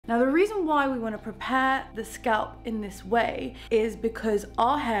Now, the reason why we want to prepare the scalp in this way is because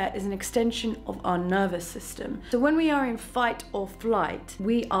our hair is an extension of our nervous system. So when we are in fight or flight,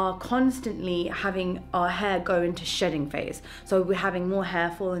 we are constantly having our hair go into shedding phase. So we're having more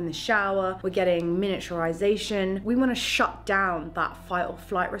hair fall in the shower, we're getting miniaturization. We want to shut down that fight or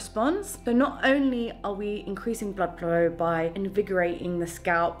flight response. So not only are we increasing blood flow by invigorating the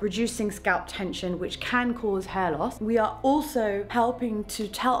scalp, reducing scalp tension, which can cause hair loss, we are also helping to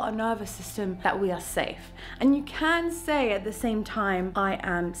tell our nervous system that we are safe. And you can say at the same time, I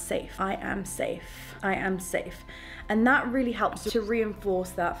am safe, I am safe, I am safe. And that really helps to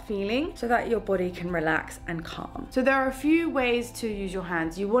reinforce that feeling so that your body can relax and calm. So there are a few ways to use your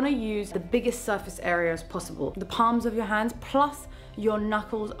hands. You want to use the biggest surface areas possible. The palms of your hands plus your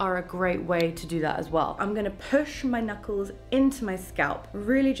knuckles are a great way to do that as well. I'm gonna push my knuckles into my scalp,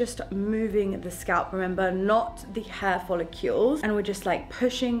 really just moving the scalp, remember, not the hair follicles, and we're just like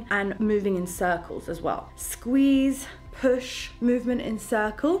pushing and moving in circles as well. Squeeze, push, movement in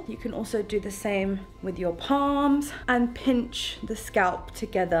circle. You can also do the same with your palms and pinch the scalp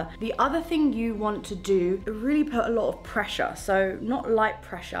together. The other thing you want to do, really put a lot of pressure. So not light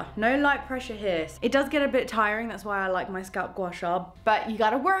pressure, no light pressure here. It does get a bit tiring, that's why I like my scalp gua sha, but you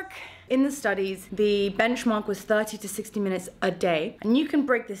gotta work. In the studies, the benchmark was 30 to 60 minutes a day, and you can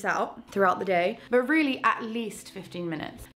break this out throughout the day, but really at least 15 minutes.